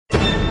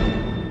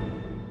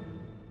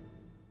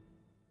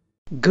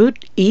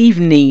Good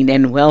evening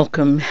and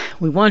welcome.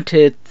 We want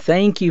to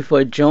thank you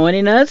for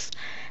joining us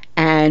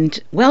and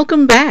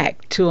welcome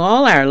back to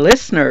all our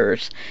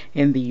listeners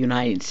in the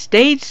United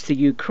States, the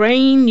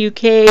Ukraine,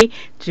 UK,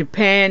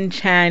 Japan,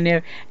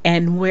 China,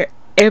 and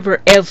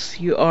wherever else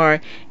you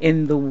are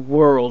in the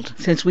world.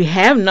 Since we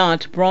have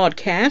not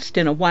broadcast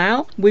in a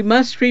while, we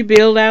must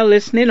rebuild our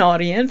listening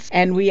audience,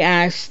 and we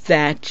ask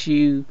that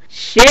you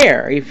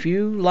share if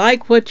you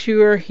like what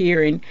you are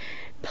hearing.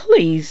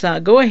 Please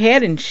go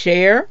ahead and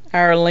share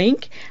our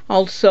link.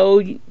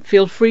 Also,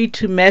 feel free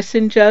to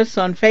message us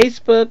on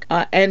Facebook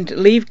and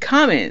leave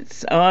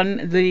comments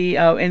on the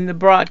in the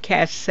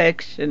broadcast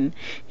section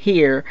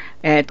here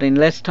at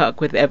Let's Talk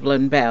with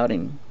Evelyn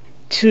Bowding.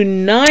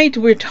 Tonight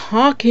we're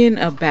talking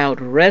about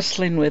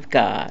wrestling with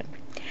God.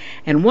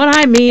 And what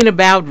I mean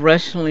about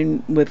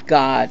wrestling with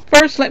God,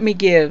 first let me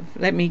give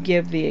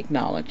the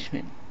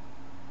acknowledgement.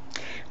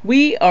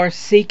 We are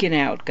seeking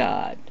out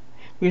God.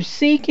 We're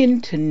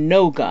seeking to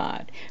know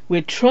God.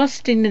 We're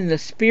trusting in the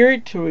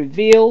Spirit to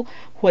reveal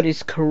what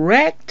is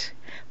correct,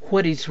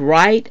 what is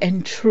right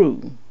and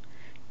true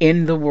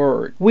in the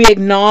Word. We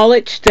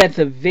acknowledge that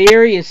the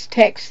various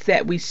texts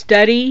that we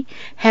study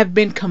have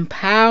been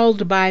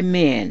compiled by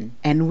men,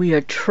 and we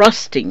are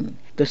trusting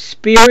the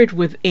Spirit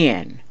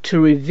within to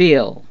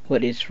reveal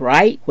what is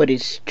right, what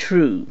is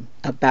true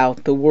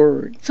about the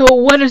Word. So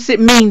what does it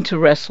mean to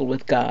wrestle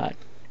with God?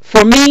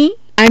 For me,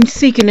 I'm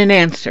seeking an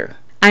answer.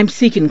 I'm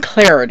seeking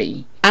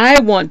clarity. I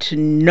want to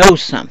know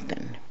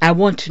something. I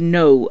want to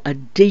know a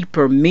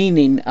deeper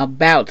meaning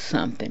about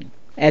something.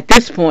 At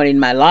this point in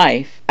my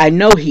life, I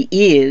know He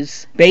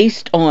is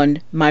based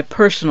on my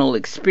personal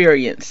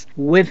experience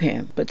with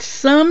Him. But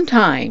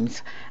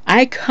sometimes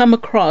I come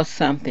across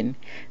something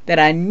that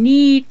I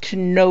need to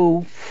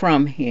know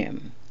from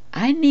Him.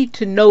 I need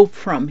to know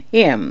from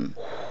Him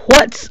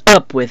what's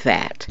up with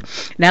that.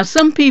 Now,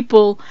 some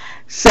people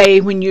say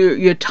when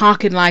you're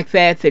talking like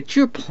that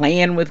you're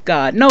playing with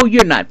God. No,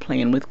 you're not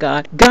playing with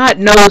God. God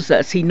knows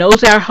us. He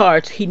knows our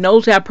hearts. He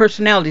knows our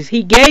personalities.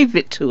 He gave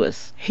it to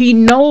us. He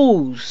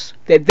knows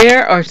that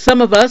there are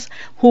some of us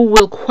who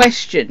will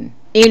question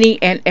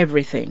any and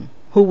everything,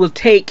 who will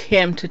take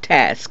Him to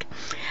task.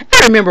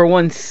 I remember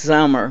one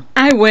summer,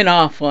 I went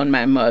off on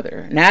my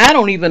mother. Now, I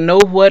don't even know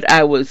what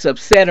I was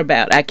upset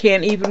about. I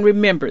can't even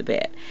remember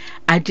that.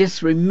 I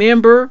just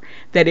remember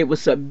that it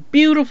was a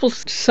beautiful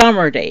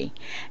summer day,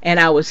 and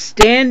I was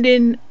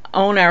standing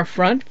on our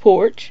front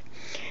porch,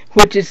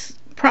 which is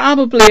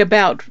probably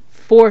about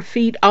 4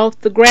 feet off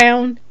the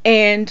ground,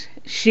 and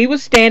she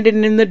was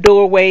standing in the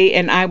doorway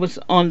and I was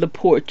on the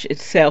porch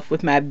itself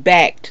with my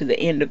back to the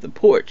end of the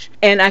porch.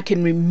 And I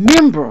can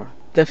remember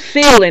the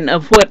feeling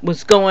of what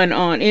was going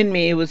on in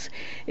me. It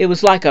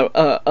was like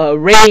a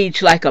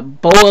rage, like a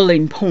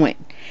boiling point,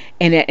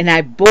 and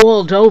I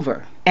boiled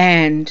over.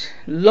 And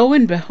lo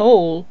and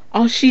behold,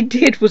 all she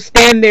did was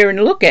stand there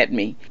and look at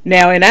me.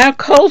 Now, in our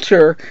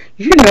culture,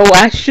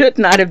 I should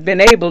not have been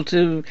able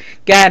to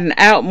gotten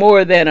out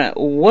more than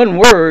one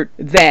word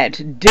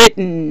that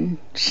didn't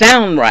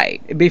sound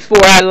right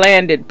before I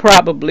landed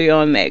probably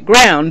on that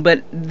ground,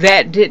 but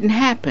that didn't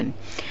happen.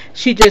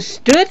 She just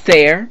stood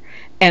there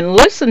and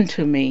listened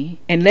to me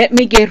and let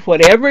me get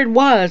whatever it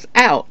was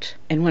out.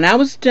 And when I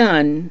was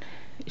done,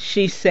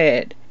 she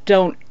said,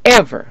 "Don't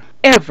ever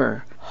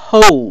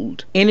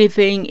hold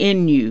anything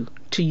in you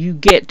till you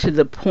get to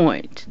the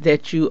point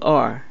that you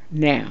are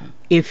now.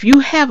 If you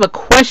have a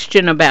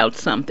question about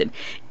something,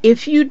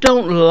 if you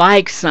don't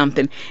like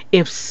something,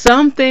 if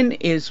something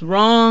is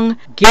wrong,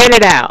 get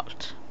it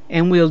out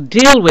and we'll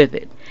deal with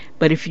it.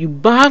 But if you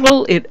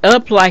bottle it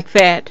up like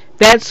that,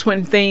 that's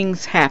when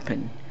things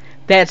happen.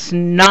 That's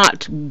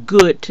not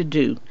good to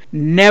do.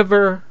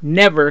 Never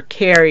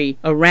carry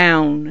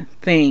around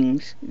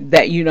things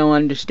that you don't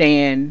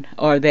understand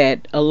or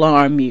that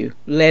alarm you.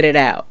 Let it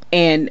out."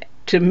 And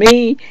to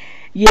me,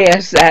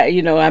 yes,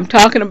 I'm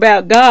talking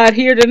about God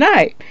here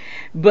tonight.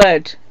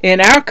 But in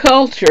our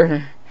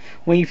culture,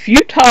 if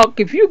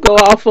you go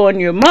off on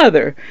your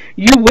mother,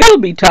 you will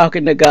be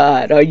talking to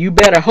God, or you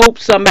better hope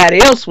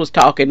somebody else was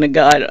talking to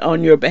God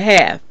on your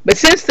behalf. But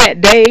since that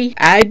day,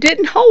 I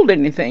didn't hold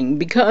anything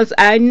because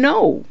I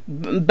know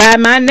by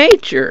my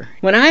nature,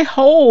 when I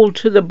hold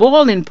to the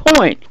boiling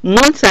point,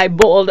 once I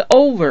boiled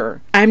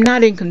over, I'm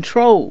not in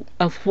control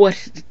of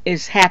what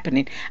is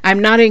happening. I'm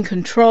not in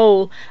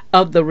control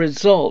of the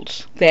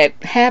results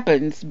that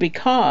happens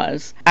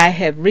because I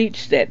have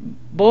reached that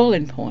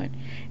boiling point.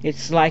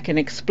 It's like an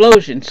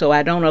explosion, so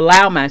I don't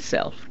allow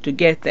myself to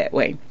get that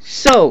way.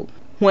 So,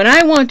 when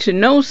I want to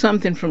know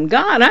something from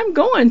God, I'm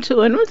going to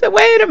Him and say,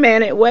 wait a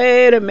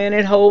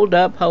minute, hold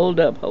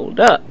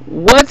up.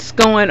 What's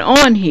going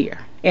on here?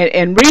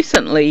 And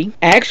recently,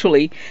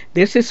 actually,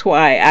 this is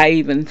why I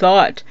even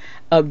thought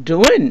of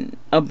doing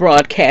a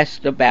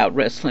broadcast about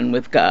wrestling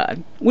with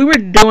God. We were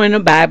doing a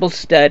Bible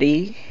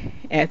study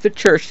at the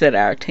church that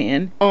I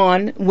attend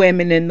on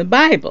women in the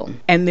Bible.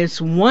 And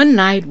this one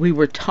night we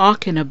were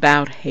talking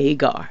about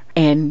Hagar.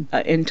 And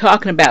in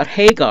talking about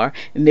Hagar,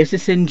 and this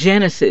is in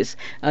Genesis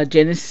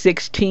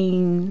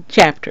 16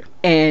 chapter.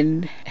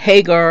 And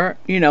Hagar,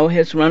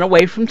 has run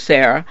away from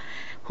Sarah,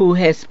 who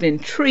has been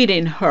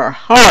treating her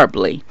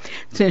horribly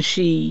since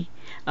she,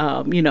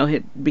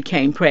 had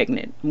became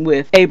pregnant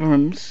with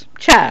Abram's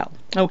child.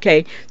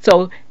 Okay,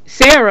 so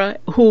Sarah,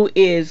 who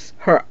is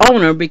her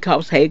owner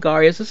because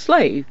Hagar is a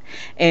slave,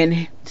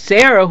 and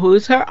Sarah, who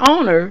is her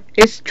owner,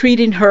 is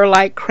treating her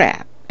like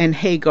crap, and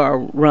Hagar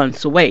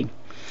runs away.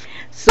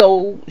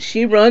 So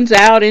she runs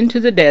out into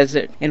the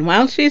desert, and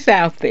while she's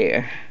out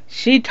there,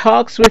 she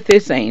talks with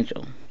this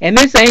angel. And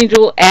this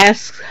angel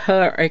asks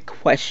her a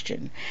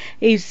question.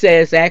 He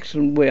says,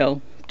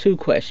 two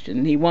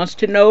questions. He wants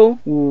to know,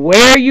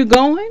 where are you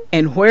going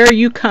and where are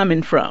you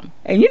coming from?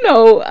 And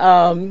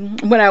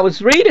when I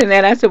was reading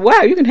that, I said,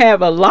 wow, you can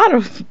have a lot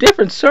of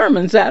different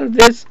sermons out of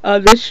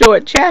this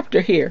short chapter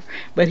here.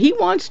 But he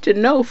wants to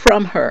know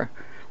from her,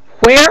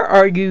 where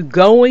are you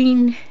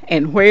going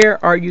and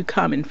where are you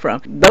coming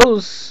from?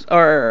 Those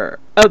are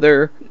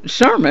other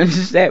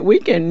sermons that we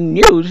can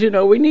use.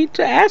 We need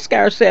to ask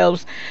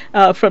ourselves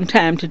from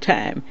time to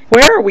time,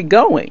 where are we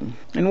going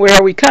and where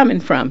are we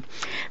coming from?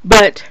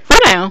 But for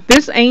now,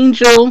 this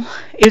angel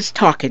is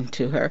talking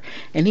to her,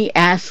 and he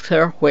asks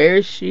her, where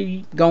is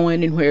she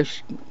going and where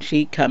is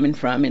she coming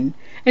from?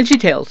 And she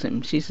tells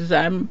him, she says,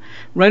 I'm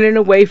running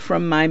away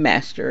from my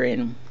master.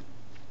 And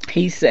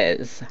he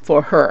says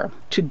for her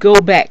to go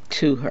back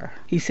to her.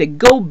 He said,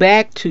 go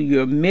back to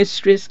your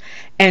mistress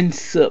and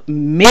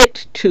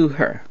submit to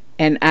her,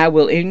 and I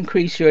will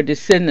increase your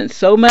descendants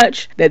so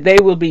much that they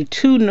will be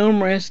too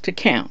numerous to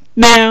count.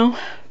 Now,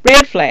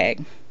 red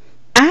flag.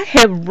 I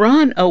have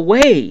run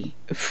away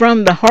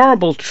from the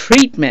horrible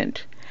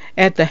treatment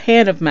at the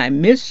hand of my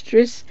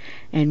mistress,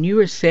 and you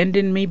are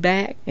sending me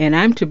back, and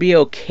I'm to be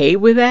okay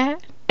with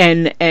that?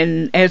 And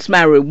as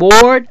my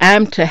reward,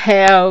 I'm to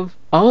have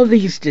all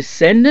these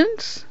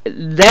descendants?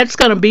 That's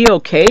going to be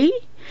okay?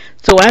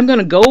 So I'm going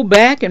to go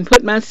back and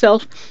put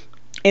myself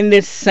in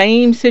this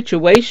same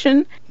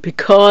situation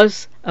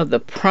because of the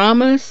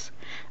promise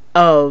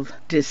of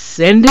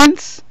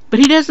descendants? But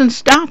he doesn't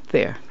stop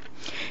there.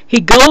 He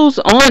goes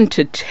on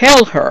to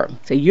tell her,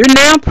 so you're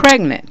now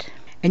pregnant,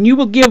 and you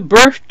will give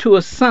birth to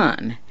a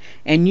son,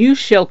 and you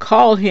shall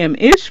call him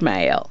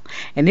Ishmael.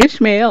 And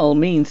Ishmael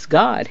means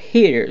God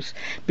hears,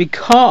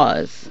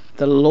 because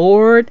the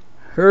Lord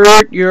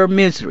heard your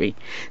misery.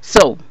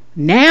 So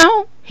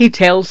now he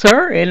tells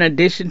her, in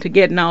addition to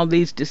getting all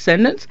these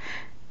descendants,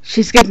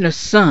 she's getting a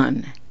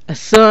son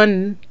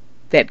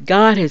that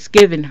God has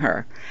given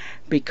her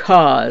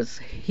because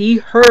he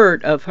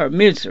heard of her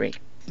misery.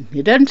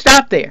 He doesn't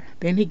stop there.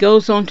 Then he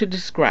goes on to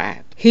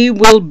describe, he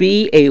will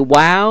be a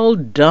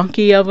wild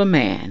donkey of a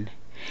man.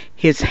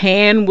 His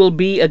hand will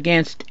be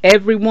against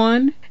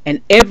everyone,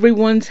 and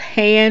everyone's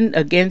hand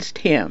against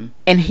him,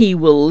 and he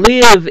will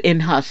live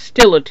in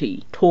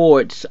hostility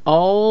towards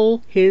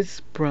all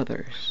his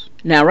brothers.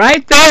 Now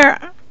right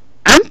there,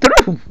 I'm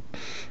through.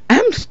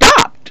 I'm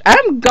stopped.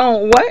 I'm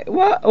going,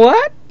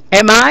 what?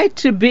 Am I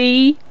to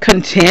be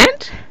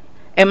content?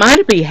 Am I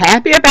to be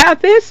happy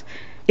about this?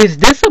 Is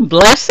this a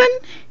blessing?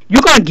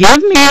 You're going to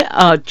give me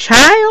a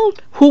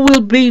child who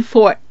will be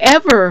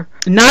forever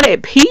not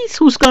at peace,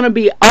 who's going to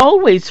be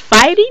always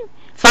fighting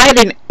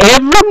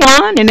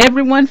everyone and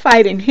everyone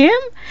fighting him,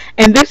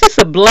 and this is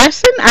a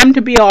blessing? I'm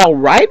to be all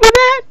right with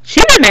that?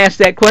 She didn't ask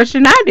that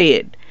question, I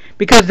did,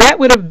 because that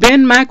would have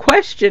been my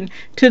question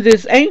to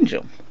this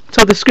angel.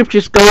 So the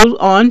scriptures go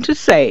on to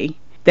say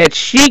that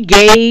she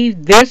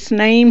gave this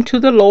name to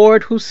the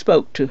Lord who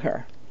spoke to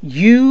her.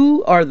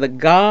 You are the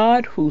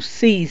God who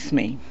sees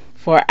me,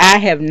 for I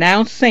have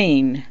now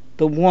seen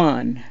the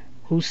one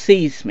who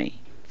sees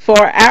me.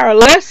 For our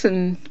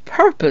lesson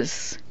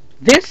purpose,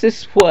 this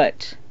is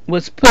what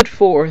was put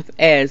forth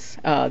as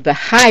the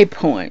high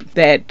point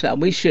that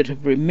we should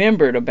have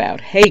remembered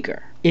about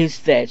Hagar, is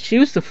that she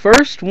was the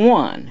first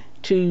one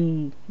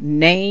to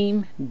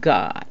name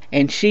God.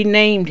 And she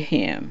named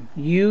him,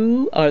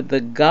 you are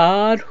the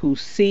God who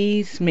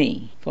sees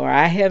me, for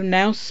I have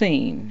now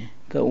seen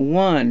the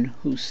one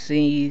who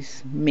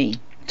sees me.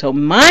 So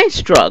my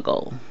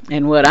struggle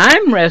and what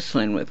I'm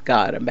wrestling with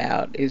God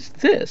about is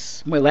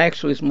this. Well,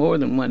 actually, it's more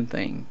than one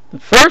thing. The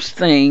first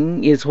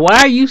thing is,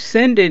 why are you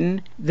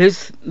sending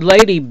this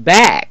lady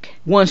back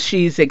once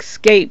she's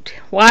escaped?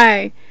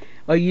 Why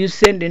are you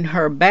sending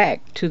her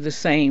back to the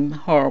same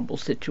horrible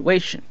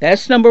situation?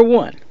 That's number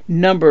one.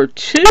 Number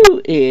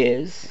two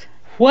is,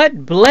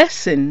 what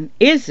blessing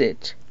is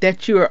it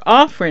that you are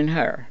offering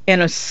her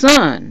in a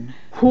son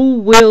who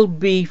will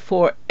be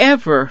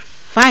forever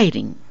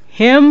fighting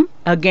him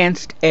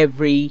against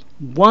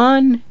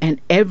everyone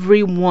and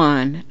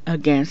everyone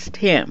against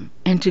him,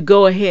 and to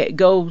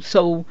go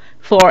so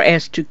far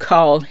as to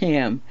call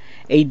him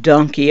a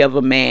donkey of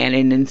a man,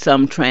 and in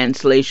some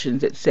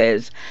translations it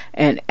says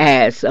an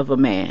ass of a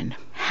man?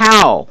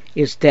 How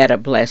is that a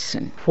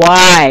blessing?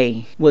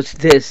 Why was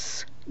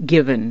this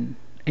given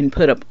and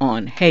put up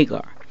on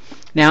Hagar?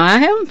 Now, I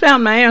haven't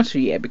found my answer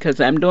yet because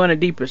I'm doing a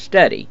deeper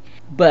study,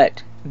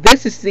 but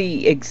this is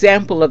the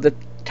example of the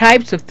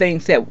types of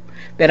things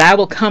that I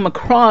will come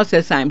across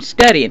as I'm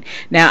studying.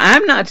 Now,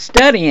 I'm not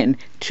studying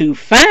to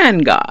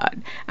find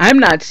God. I'm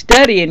not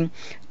studying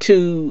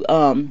to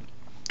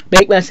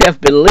make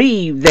myself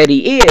believe that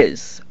He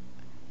is.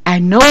 I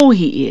know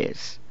He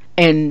is.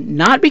 And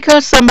not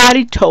because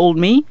somebody told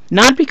me,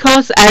 not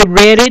because I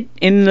read it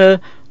in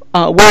the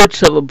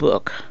words of a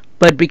book,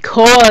 but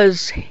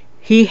because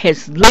He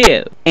has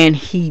lived, and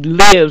He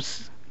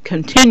lives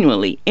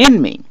continually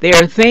in me.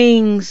 There are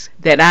things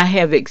that I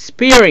have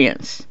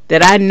experienced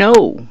that I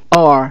know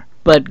are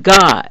but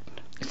God.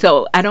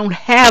 So I don't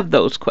have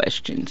those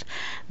questions,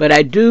 but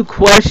I do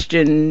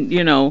question,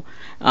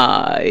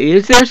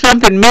 is there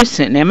something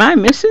missing? Am I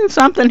missing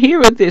something here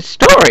with this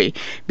story?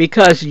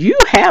 Because you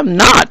have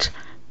not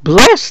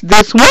blessed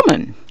this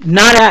woman,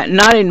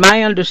 not in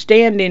my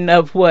understanding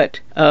of what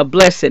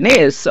blessing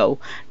is. So,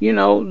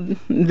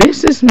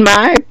 this is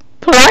my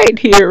plight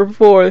here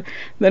for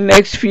the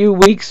next few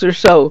weeks or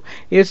so,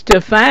 is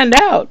to find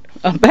out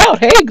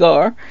about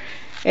Hagar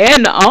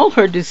and all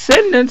her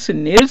descendants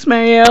and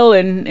Ishmael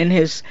and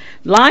his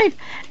life,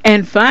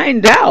 and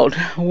find out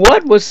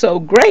what was so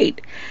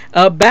great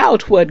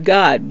about what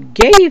God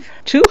gave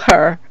to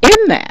her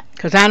in that,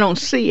 because I don't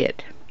see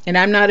it. And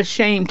I'm not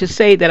ashamed to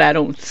say that I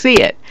don't see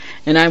it,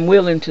 and I'm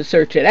willing to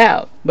search it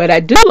out. But I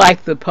do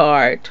like the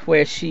part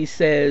where she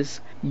says,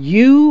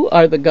 "You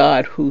are the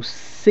God who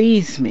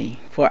sees me,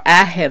 for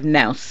I have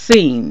now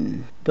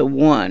seen the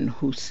one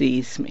who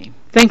sees me."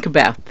 Think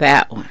about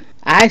that one.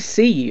 I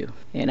see you,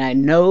 and I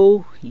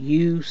know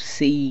you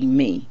see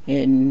me.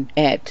 And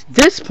at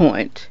this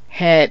point,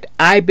 had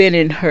I been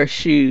in her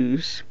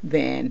shoes,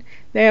 then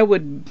there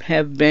would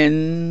have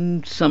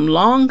been some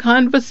long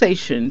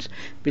conversations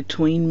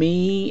between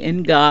me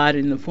and God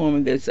in the form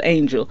of this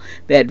angel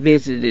that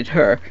visited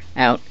her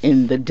out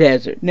in the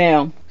desert.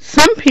 Now,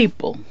 some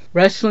people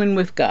wrestling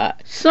with God,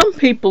 some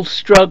people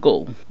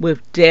struggle with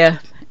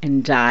death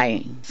and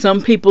dying.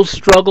 Some people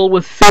struggle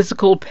with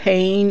physical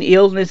pain,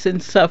 illness,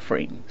 and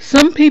suffering.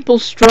 Some people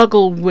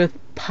struggle with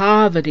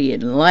poverty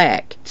and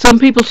lack. Some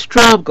people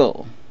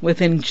struggle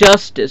with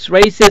injustice,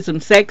 racism,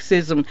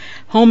 sexism,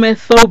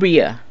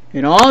 homophobia,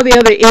 and all the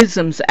other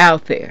isms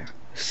out there.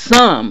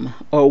 Some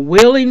are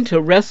willing to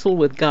wrestle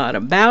with God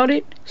about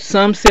it.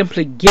 Some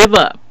simply give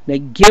up. They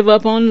give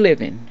up on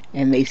living,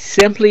 and they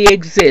simply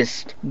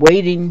exist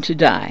waiting to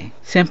die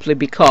simply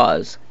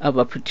because of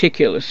a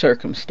particular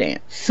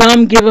circumstance.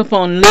 Some give up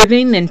on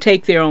living and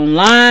take their own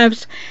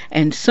lives,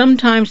 and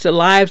sometimes the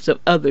lives of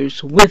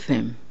others with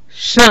them.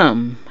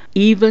 Some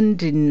even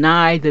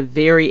deny the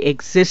very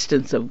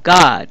existence of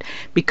God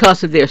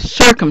because of their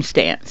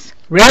circumstance,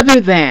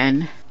 rather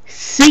than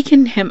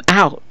seeking Him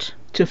out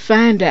to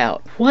find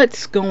out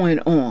what's going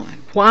on.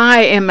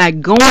 Why am I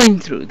going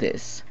through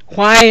this?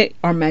 Why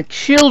are my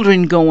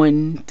children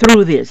going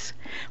through this?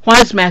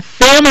 Why is my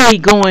family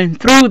going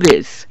through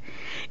this?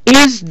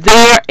 Is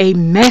there a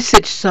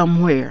message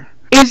somewhere?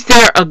 Is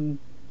there a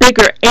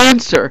bigger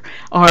answer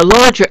or a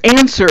larger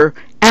answer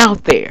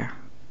out there?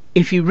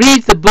 If you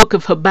read the book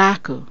of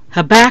Habakkuk,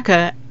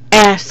 Habakkuk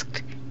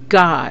asked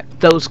God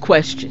those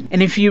questions.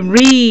 And if you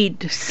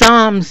read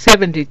Psalm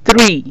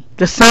 73,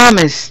 the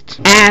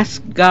psalmist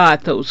asked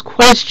God those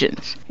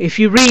questions. If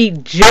you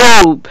read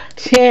Job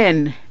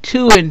 10,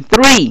 2 and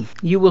 3,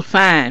 you will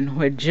find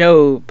where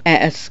Job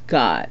asked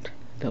God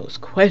those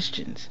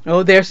questions.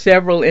 Oh, there are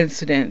several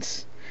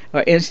instances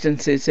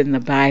in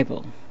the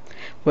Bible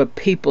where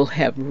people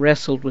have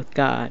wrestled with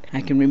God.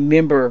 I can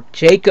remember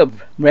Jacob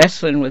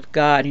wrestling with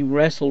God. He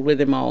wrestled with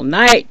Him all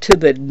night to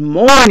the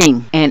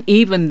morning, and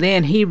even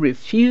then he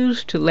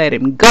refused to let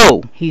Him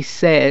go. He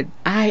said,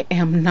 "I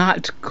am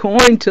not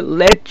going to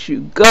let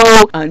you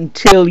go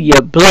until you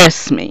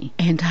bless me.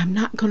 And I'm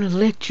not going to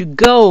let you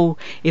go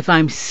if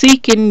I'm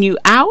seeking you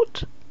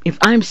out, if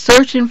I'm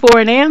searching for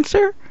an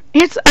answer.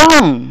 It's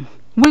on.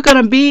 We're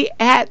going to be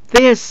at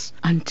this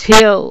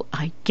until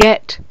I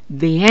get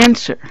the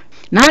answer."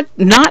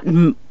 Not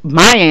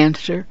my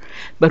answer,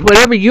 but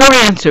whatever your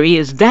answer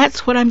is,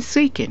 that's what I'm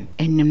seeking.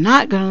 And I'm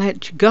not going to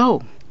let you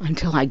go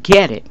until I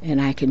get it.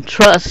 And I can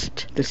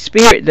trust the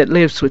Spirit that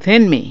lives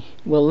within me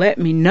will let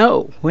me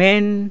know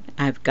when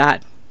I've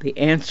got the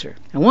answer.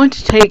 I want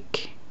to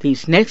take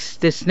this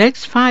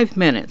next 5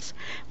 minutes.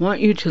 I want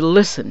you to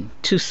listen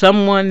to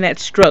someone that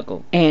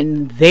struggled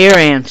and their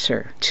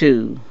answer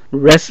to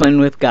wrestling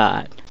with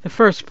God. The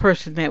first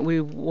person that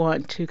we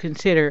want to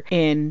consider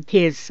in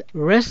his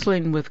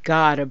wrestling with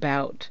God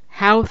about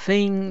how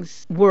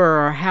things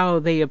were or how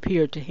they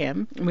appeared to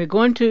him. We're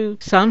going to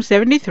Psalm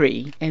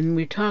 73, and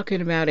we're talking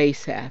about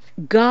Asaph.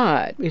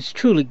 God is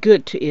truly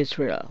good to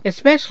Israel,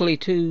 especially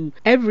to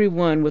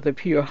everyone with a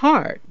pure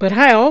heart. But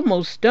I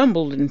almost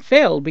stumbled and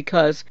fell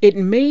because it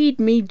made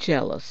me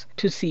jealous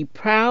to see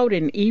proud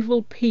and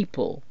evil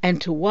people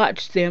and to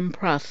watch them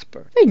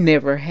prosper. They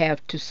never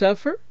have to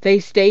suffer. They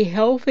stay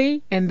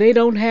healthy, and they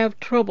don't have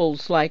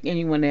troubles like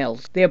anyone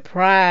else. Their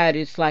pride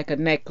is like a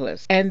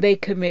necklace, and they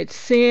commit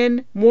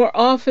sin more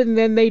more often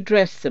than they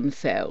dress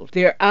themselves.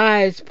 Their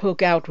eyes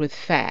poke out with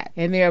fat,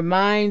 and their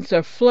minds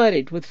are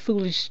flooded with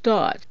foolish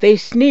thoughts. They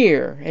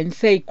sneer and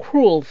say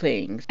cruel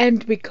things,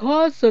 and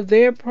because of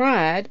their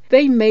pride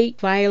they make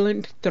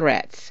violent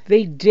threats.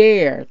 They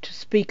dare to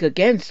speak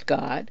against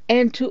God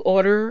and to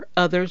order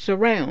others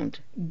around.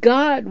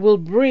 God will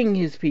bring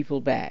his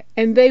people back,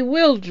 and they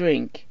will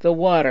drink the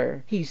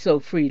water he so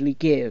freely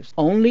gives.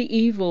 Only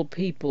evil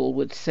people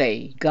would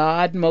say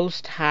God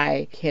Most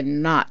High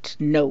cannot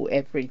know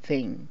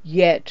everything.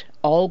 Yet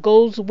all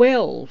goes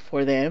well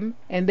for them,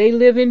 and they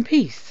live in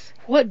peace.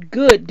 What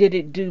good did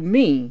it do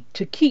me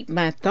to keep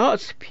my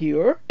thoughts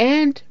pure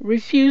and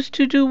refuse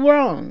to do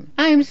wrong?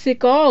 I am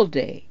sick all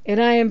day,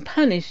 and I am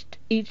punished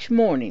each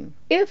morning.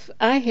 If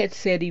I had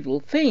said evil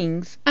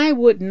things, I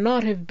would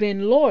not have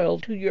been loyal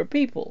to your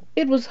people.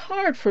 It was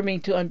hard for me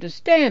to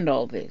understand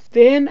all this.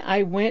 Then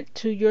I went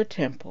to your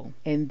temple,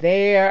 and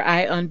there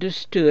I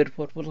understood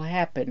what will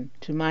happen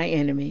to my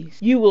enemies.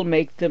 You will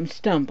make them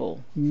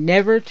stumble,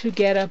 never to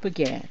get up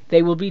again.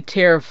 They will be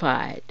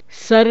terrified,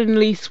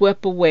 suddenly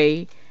swept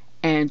away,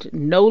 and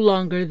no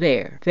longer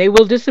there. They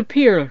will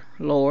disappear,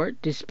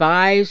 Lord,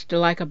 despised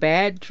like a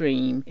bad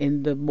dream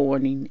in the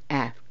morning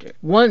after.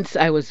 Once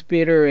I was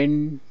bitter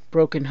and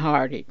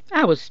broken-hearted.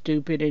 I was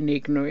stupid and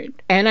ignorant,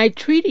 and I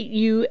treated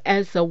you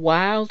as a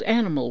wild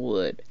animal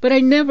would. But I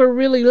never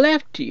really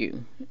left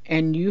you,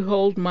 and you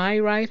hold my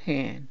right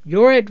hand.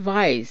 Your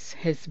advice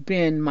has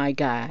been my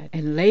guide,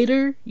 and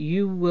later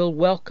you will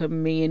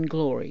welcome me in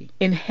glory.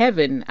 In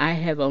heaven I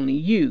have only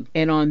you,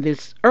 and on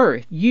this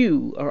earth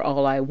you are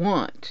all I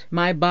want.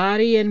 My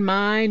body and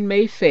mind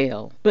may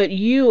fail, but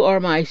you are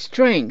my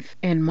strength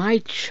and my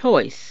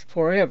choice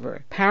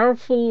forever.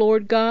 Powerful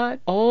Lord God,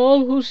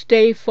 all who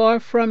stay far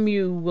from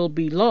you will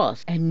be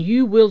lost, and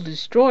you will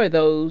destroy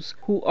those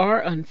who are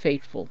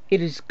unfaithful.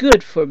 It is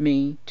good for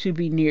me to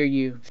be near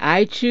you.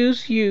 I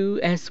choose you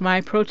as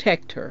my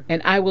protector,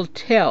 and I will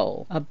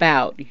tell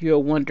about your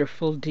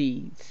wonderful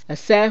deeds.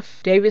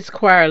 Asaph, David's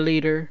choir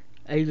leader,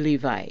 a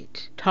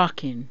Levite,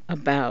 talking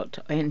about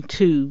and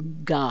to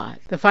God.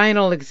 The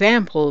final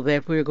example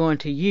that we're going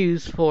to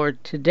use for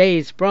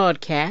today's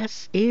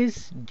broadcast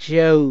is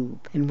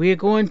Job. And we're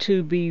going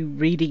to be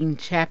reading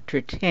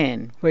chapter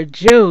 10, where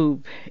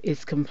Job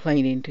is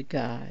complaining to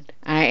God.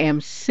 I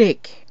am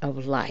sick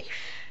of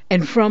life,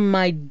 and from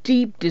my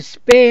deep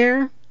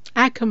despair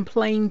I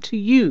complain to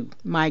you,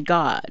 my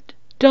God.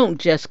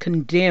 Don't just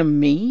condemn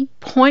me.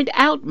 Point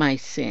out my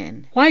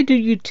sin. Why do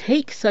you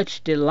take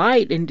such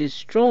delight in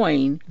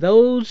destroying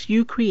those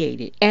you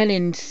created and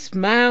in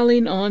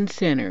smiling on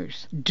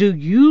sinners? Do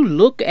you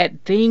look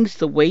at things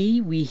the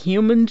way we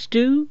humans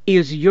do?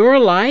 Is your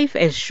life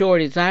as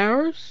short as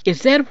ours?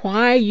 Is that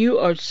why you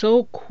are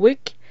so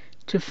quick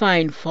to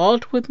find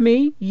fault with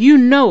me? You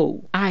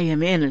know I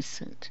am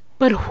innocent.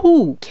 But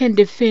who can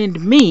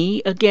defend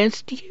me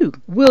against you?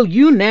 Will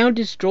you now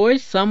destroy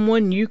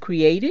someone you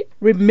created?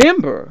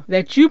 Remember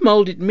that you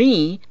molded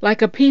me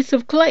like a piece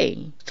of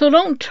clay. So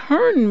don't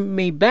turn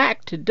me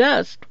back to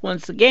dust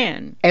once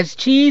again. As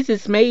cheese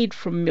is made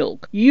from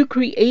milk, you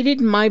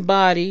created my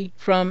body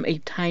from a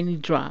tiny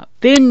drop.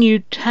 Then you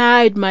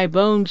tied my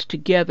bones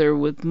together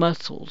with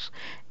muscles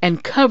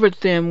and covered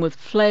them with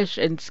flesh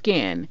and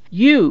skin.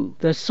 You,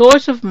 the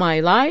source of my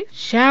life,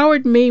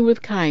 showered me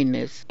with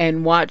kindness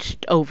and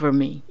watched over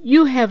me.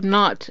 You have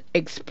not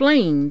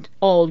explained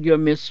all your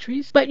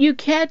mysteries, but you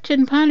catch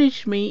and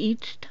punish me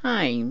each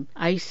time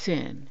I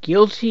sin.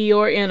 Guilty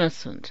or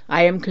innocent,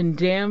 I am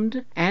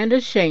condemned and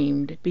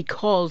ashamed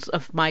because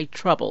of my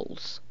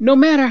troubles. No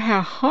matter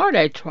how hard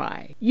I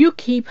try, you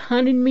keep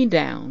hunting me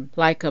down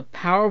like a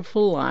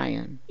powerful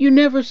lion. You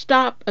never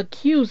stop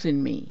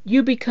accusing me.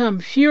 You become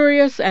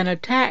furious and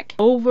attack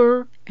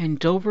over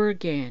and over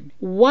again.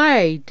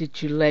 Why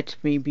did you let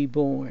me be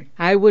born?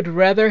 I would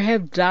rather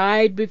have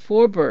died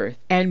before birth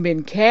and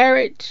been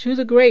carried to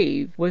the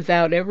grave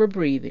without ever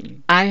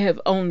breathing. I have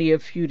only a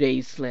few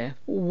days left.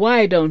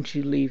 Why don't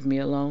you leave me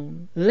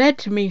alone?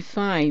 Let me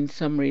find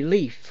some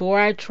relief, for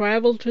I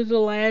travel to the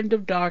land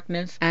of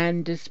darkness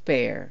and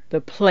despair,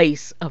 the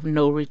place of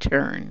no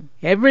return.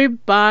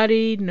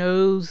 Everybody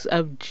knows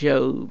of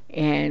Job,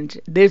 and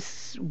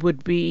this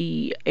would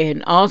be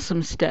an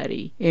awesome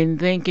study in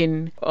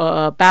thinking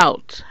about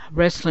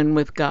wrestling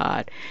with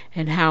God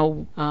and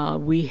how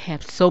we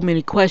have so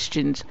many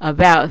questions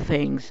about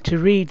things. To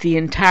read the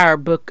entire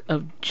book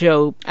of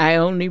Job, I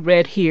only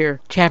read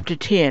here chapter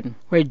 10,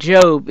 where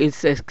Job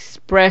is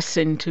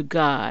expressing to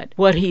God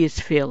what he is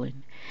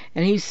feeling.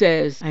 And he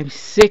says, I'm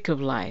sick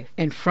of life,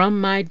 and from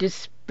my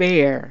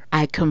despair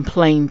I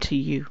complain to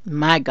you,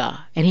 my God.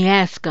 And he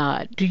asks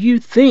God, do you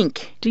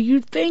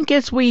think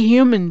as we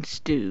humans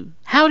do?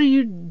 How do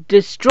you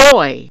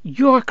destroy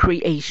your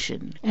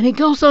creation? And he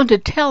goes on to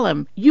tell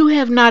him, you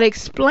have not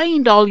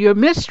explained all your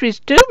mysteries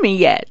to me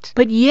yet,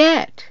 but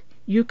yet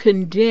you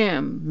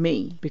condemn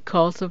me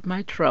because of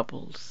my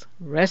troubles.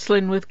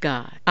 Wrestling with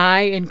God.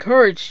 I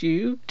encourage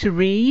you to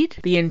read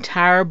the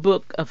entire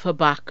book of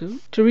Habakkuk,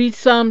 to read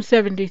Psalm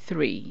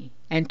 73,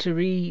 and to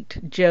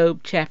read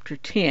Job chapter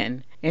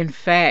 10 In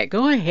fact,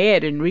 go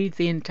ahead and read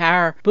the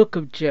entire book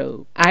of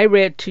Job. I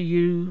read to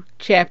you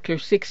chapter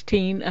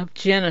 16 of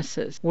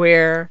Genesis,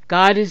 where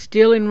God is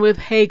dealing with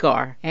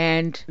Hagar,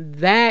 and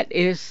that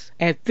is,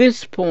 at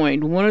this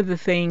point, one of the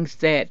things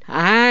that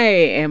I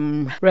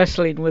am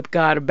wrestling with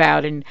God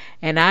about, and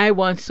I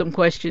want some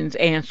questions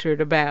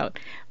answered about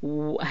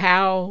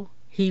how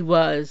he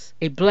was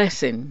a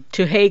blessing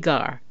to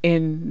Hagar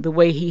in the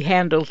way he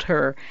handled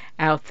her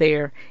out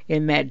there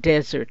in that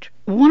desert.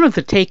 One of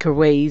the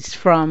takeaways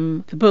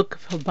from the book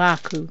of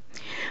Habakkuk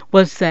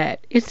was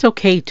that it's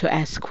okay to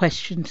ask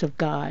questions of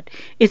God.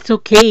 It's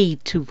okay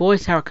to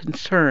voice our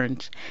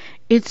concerns.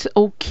 It's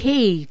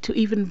okay to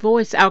even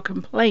voice our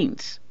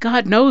complaints.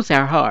 God knows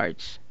our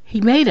hearts.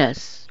 He made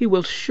us. He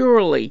will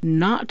surely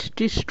not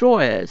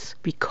destroy us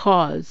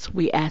because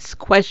we ask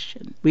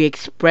questions. We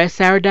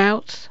express our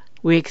doubts.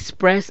 We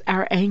express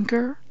our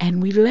anger,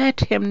 and we let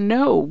him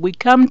know. We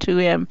come to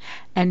him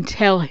and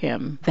tell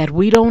him that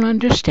we don't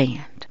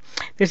understand.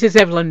 This is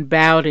Evelyn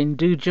Bowden.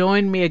 Do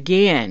join me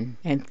again,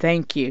 and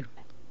thank you.